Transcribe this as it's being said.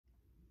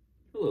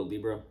Hello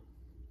Libra,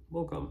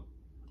 welcome.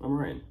 I'm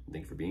Ryan,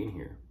 thank you for being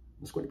here.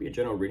 This is going to be a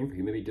general reading for who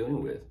you may be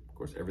dealing with. Of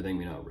course, everything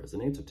may not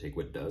resonate, so take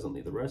what does and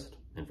leave the rest.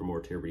 And for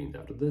more tarot readings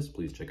after this,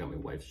 please check out my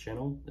wife's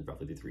channel, LIBRA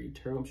Theyre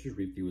Tarot, she's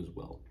review as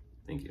well.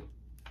 Thank you.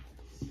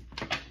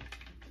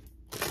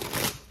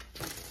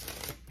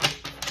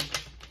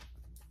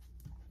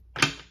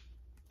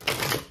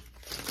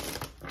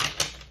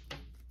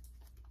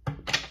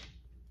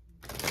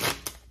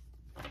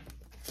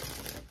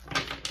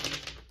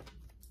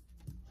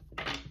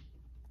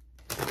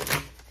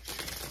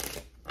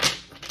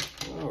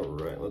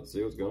 Let's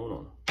see what's going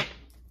on.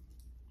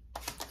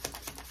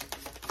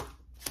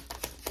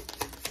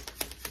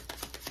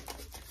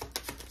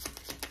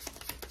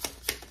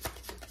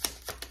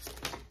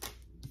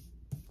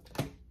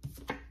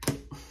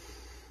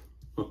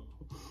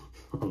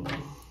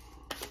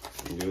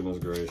 Goodness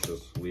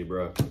gracious,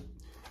 Libra.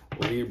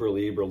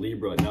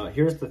 Libra. Now,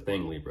 here's the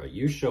thing, Libra.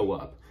 You show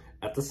up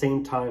at the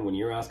same time when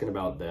you're asking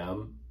about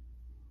them.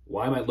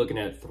 Why am I looking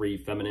at 3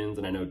 feminines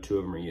and I know 2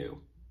 of them are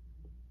you?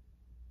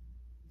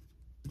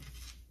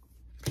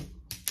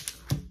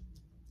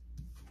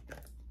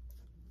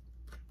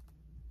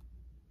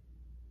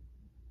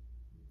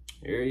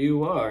 Here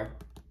you are.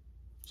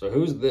 So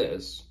who's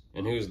this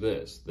and who's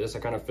this? This I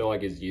kind of feel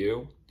like is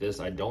you.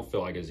 This I don't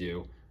feel like is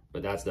you,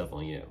 but that's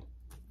definitely you.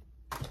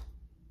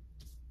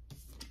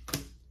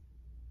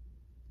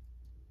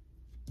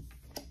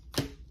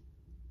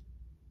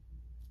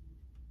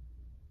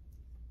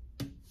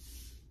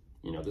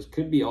 You know, this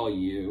could be all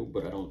you,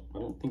 but I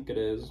don't think it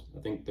is.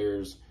 I think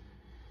there's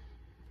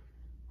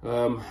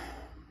well,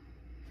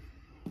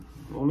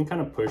 let me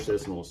kind of push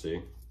this and we'll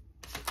see.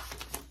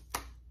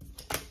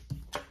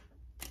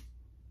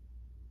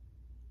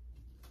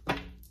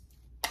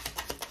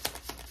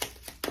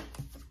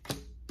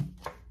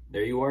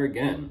 There you are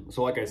again.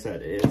 So like I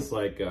said, it's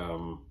like,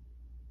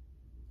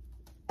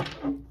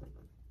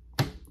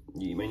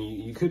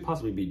 you could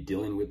possibly be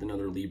dealing with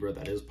another Libra.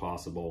 That is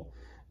possible.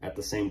 At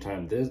the same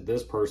time,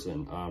 this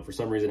person, for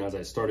some reason, as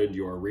I started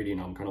your reading,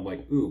 I'm kind of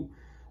like, ooh,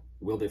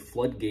 will the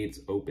floodgates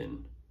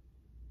open?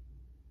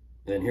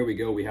 And then here we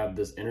go. We have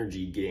this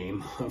energy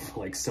game of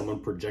like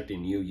someone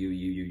projecting you,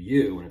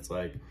 and it's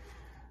like,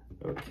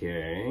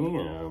 okay,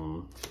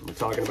 we're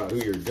talking about who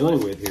you're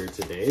dealing with here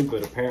today,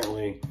 but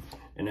apparently.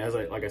 And as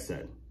like I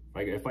said,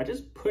 if I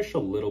just push a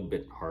little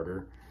bit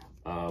harder,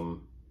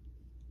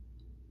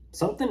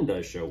 something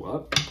does show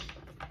up.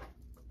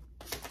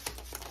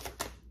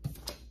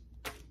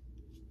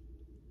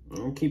 I'm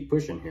gonna keep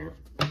pushing here.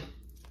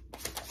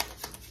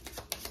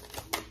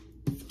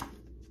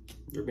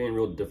 They're being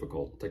real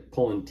difficult. It's like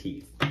pulling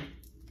teeth.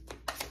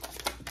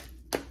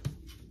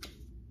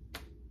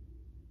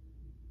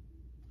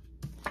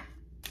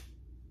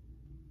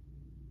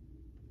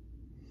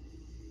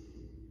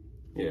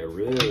 Yeah,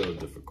 real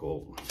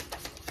difficult.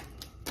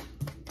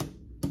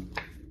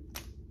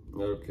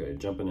 Okay,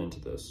 jumping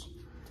into this.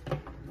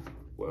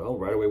 Well,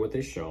 right away what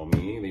they show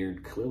me, they're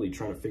clearly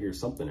trying to figure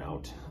something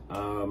out.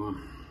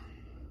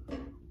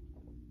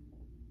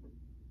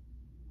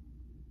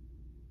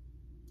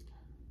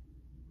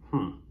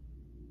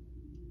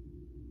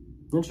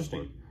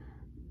 Interesting.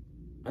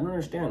 I don't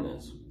understand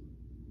this.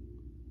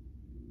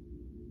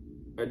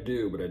 I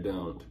do, but I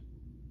don't.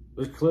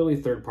 There's clearly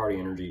third-party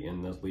energy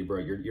in this,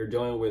 Libra. You're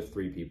dealing with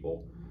 3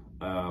 people.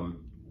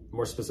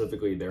 More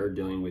specifically, they're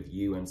dealing with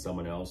you and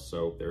someone else,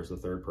 so there's the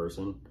third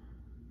person.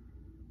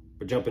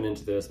 But jumping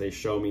into this, they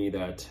show me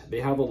that they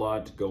have a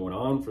lot going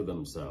on for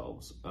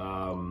themselves.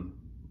 In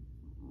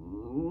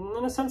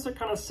a sense, they're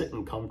kind of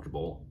sitting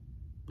comfortable.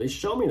 They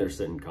show me they're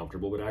sitting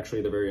comfortable, but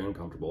actually they're very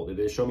uncomfortable.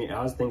 They show me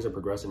as things are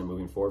progressing and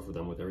moving forward for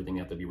them with everything they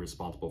have to be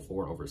responsible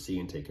for, oversee,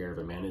 and take care of,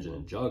 and manage,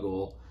 and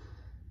juggle,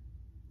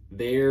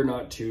 they're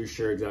not too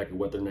sure exactly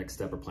what their next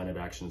step or plan of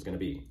action is going to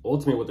be.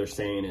 Ultimately, what they're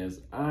saying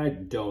is, I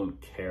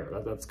don't care.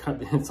 That's kind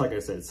of, it's like I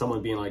said,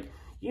 someone being like,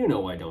 you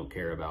know, I don't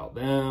care about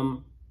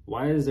them.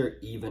 Why is there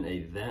even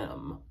a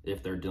them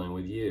if they're dealing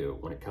with you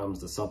when it comes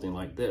to something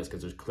like this?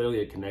 Because there's clearly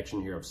a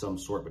connection here of some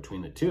sort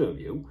between the 2 of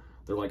you.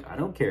 They're like, I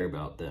don't care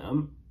about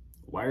them.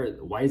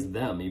 Why is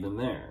them even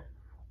there?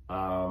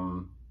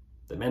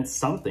 They meant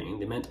something.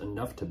 They meant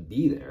enough to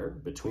be there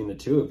between the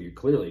 2 of you,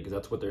 clearly, because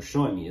that's what they're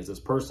showing me, is this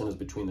person is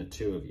between the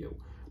 2 of you.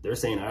 They're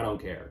saying, I don't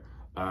care.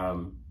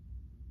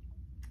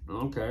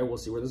 Okay, we'll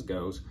see where this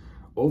goes.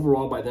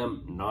 Overall, by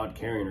them not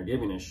caring or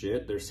giving a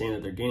shit, they're saying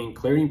that they're gaining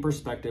clarity and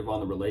perspective on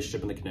the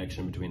relationship and the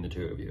connection between the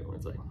 2 of you.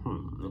 It's like,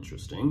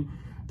 interesting.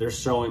 They're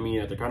showing me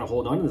that they're kind of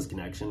holding on to this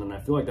connection, and I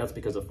feel like that's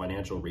because of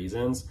financial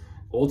reasons.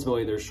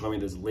 Ultimately, they're showing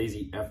me this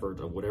lazy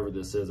effort of whatever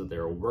this is that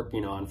they're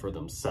working on for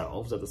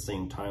themselves. At the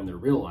same time, they're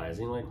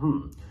realizing like,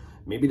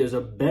 maybe there's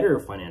a better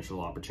financial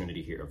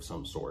opportunity here of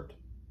some sort.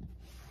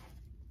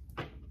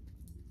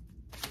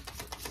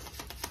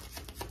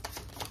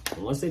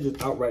 Unless they just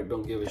outright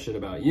don't give a shit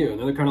about you. And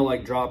then they're kind of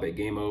like, drop it,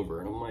 game over.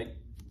 And I'm like,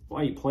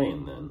 why are you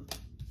playing then?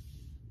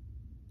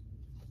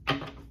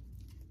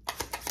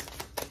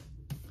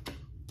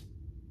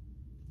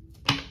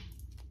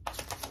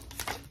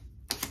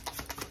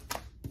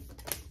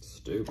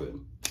 Stupid.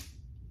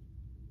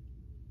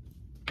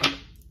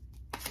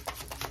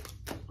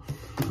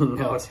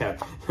 Now it's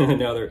happening.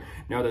 now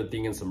they're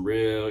thinking some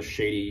real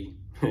shady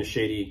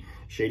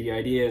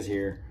ideas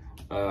here.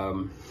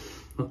 Oh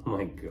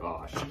my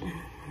gosh.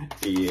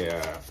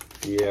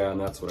 Yeah, and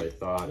that's what I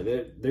thought.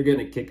 They're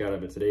getting a kick out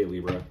of it today,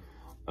 Libra.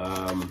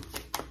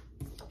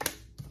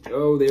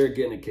 Oh, they're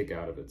getting a kick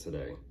out of it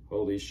today.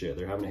 Holy shit,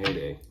 they're having a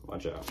heyday.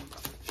 Watch out.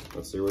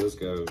 Let's see where this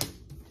goes.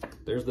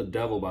 There's the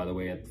devil, by the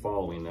way,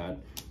 following that.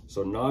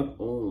 So not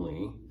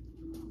only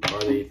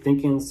are they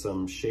thinking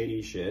some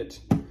shady shit,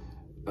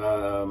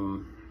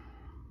 oh,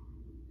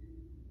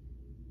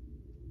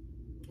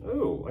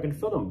 I can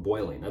feel them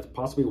boiling. That's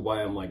possibly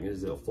why I'm like,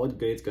 is the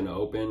floodgates going to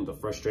open? The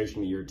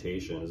frustration, the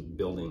irritation is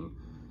building.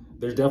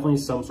 There's definitely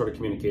some sort of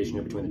communication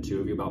here between the two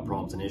of you about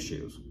problems and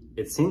issues.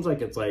 It seems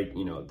like it's like,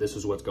 you know, this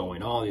is what's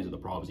going on. These are the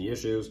problems and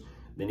issues.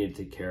 They need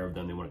to take care of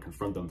them. They want to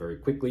confront them very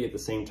quickly. At the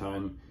same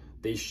time,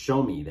 they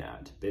show me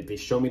that. They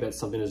show me that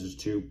something is just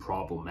too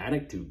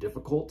problematic, too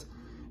difficult.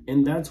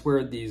 And that's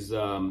where these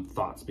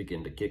thoughts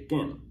begin to kick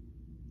in.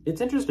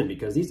 It's interesting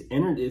because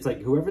it's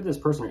like whoever this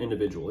person or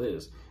individual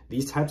is,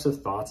 these types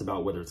of thoughts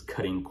about whether it's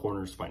cutting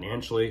corners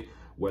financially,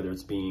 whether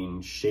it's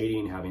being shady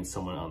and having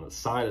someone on the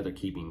side that they're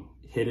keeping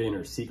hidden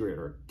or secret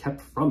or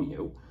kept from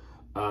you.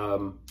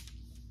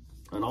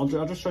 And I'll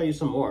just show you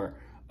some more.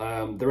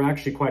 They're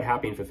actually quite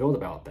happy and fulfilled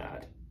about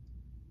that.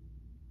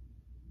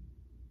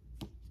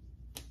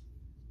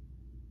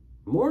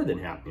 More than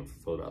happy and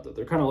fulfilled about that.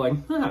 They're kind of like,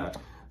 huh.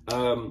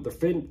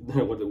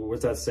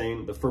 What's that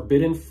saying? The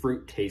forbidden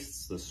fruit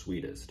tastes the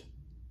sweetest.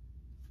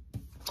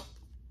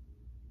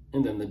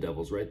 And then the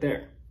devil's right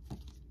there.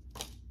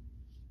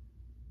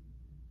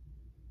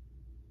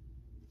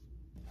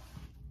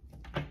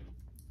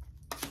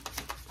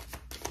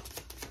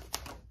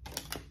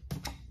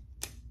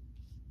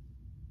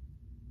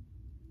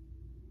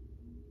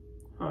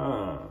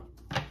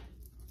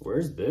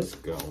 Where's this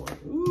going?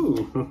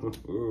 Ooh,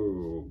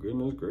 ooh,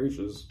 goodness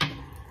gracious.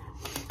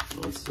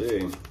 Let's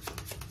see.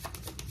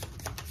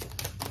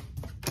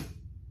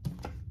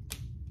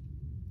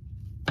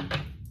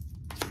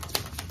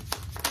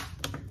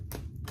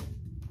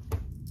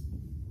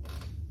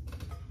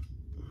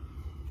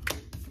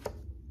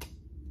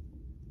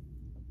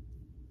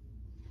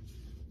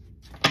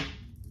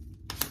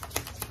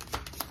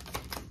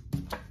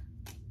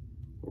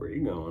 Where are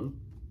you going?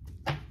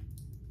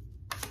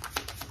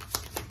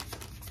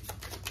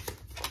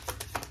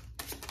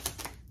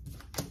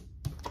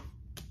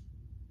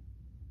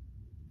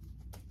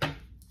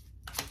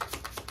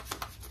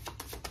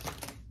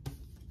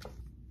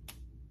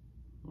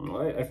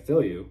 I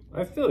feel you.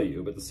 I feel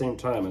you, but at the same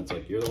time, it's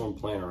like you're the one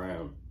playing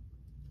around.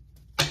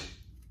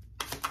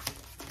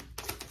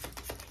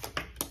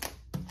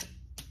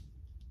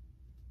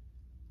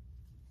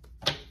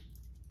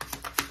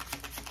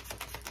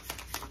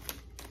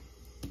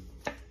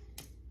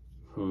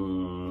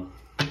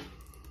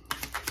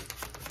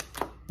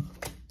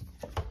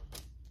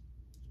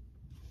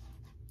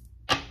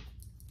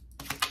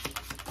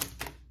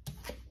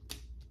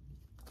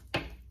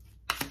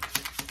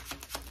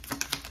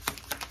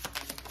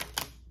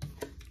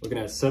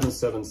 Looking at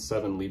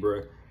 777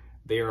 Libra,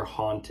 they are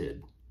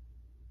haunted.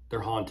 They're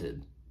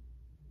haunted.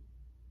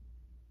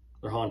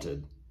 They're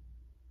haunted.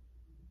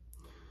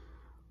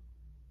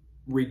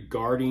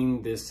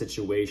 Regarding this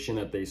situation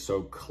that they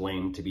so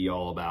claim to be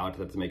all about,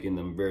 that's making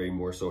them very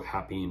more so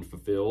happy and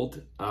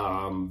fulfilled.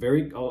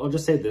 I'll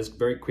just say this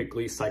very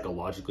quickly,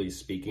 psychologically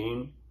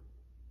speaking,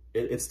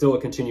 it's still a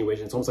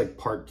continuation. It's almost like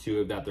part two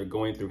of that. They're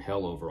going through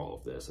hell over all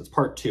of this. It's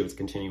part two, it's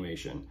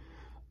continuation.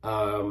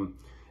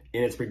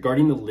 And it's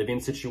regarding the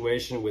living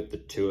situation with the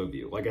two of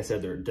you. Like I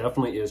said, there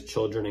definitely is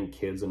children and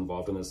kids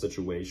involved in this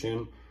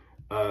situation.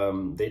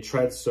 They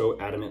tried so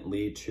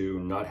adamantly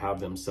to not have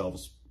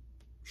themselves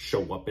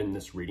show up in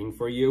this reading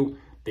for you.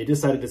 They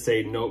decided to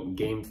say, no,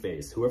 game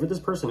face. Whoever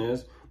this person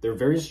is, they're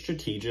very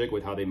strategic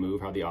with how they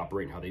move, how they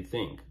operate, and how they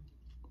think.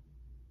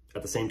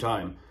 At the same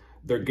time,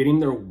 they're getting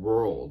their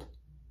world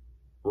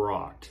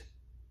rocked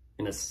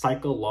in a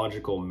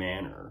psychological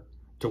manner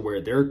to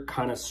where they're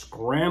kind of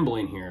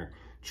scrambling here,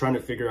 trying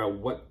to figure out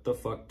what the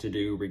fuck to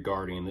do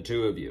regarding the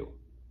two of you.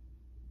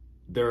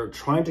 They're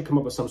trying to come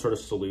up with some sort of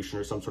solution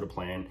or some sort of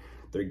plan.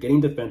 They're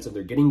getting defensive,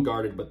 they're getting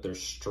guarded, but they're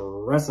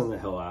stressing the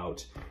hell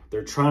out.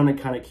 They're trying to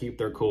kind of keep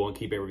their cool and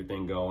keep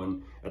everything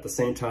going. At the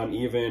same time,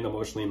 even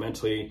emotionally and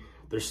mentally,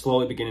 they're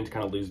slowly beginning to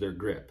kind of lose their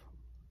grip.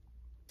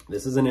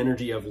 This is an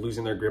energy of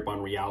losing their grip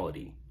on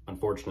reality,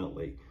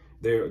 unfortunately.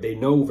 They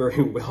know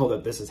very well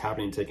that this is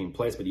happening, taking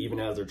place, but even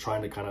as they're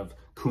trying to kind of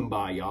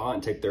kumbaya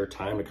and take their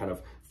time to kind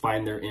of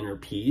find their inner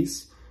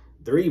peace,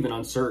 they're even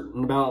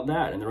uncertain about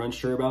that, and they're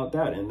unsure about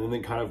that, and then they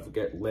kind of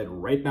get led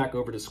right back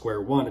over to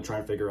square one to try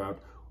and figure out,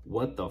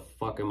 what the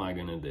fuck am I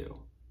gonna do?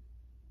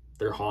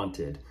 They're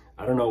haunted.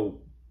 I don't know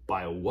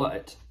by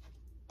what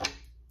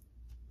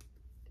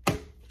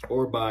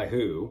or by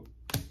who,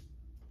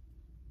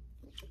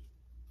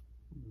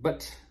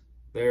 but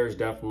there's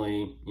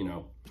definitely, you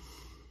know,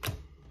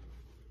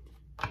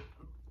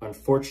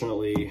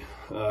 unfortunately,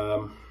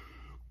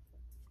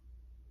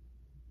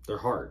 their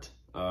heart,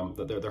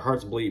 their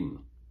heart's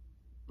bleeding.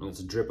 and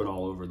it's dripping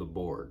all over the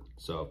board.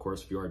 So of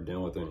course, if you are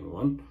dealing with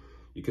anyone,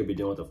 you could be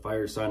dealing with a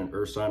fire sign, an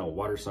earth sign, a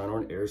water sign, or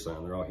an air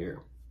sign. They're all here.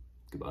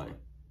 Goodbye.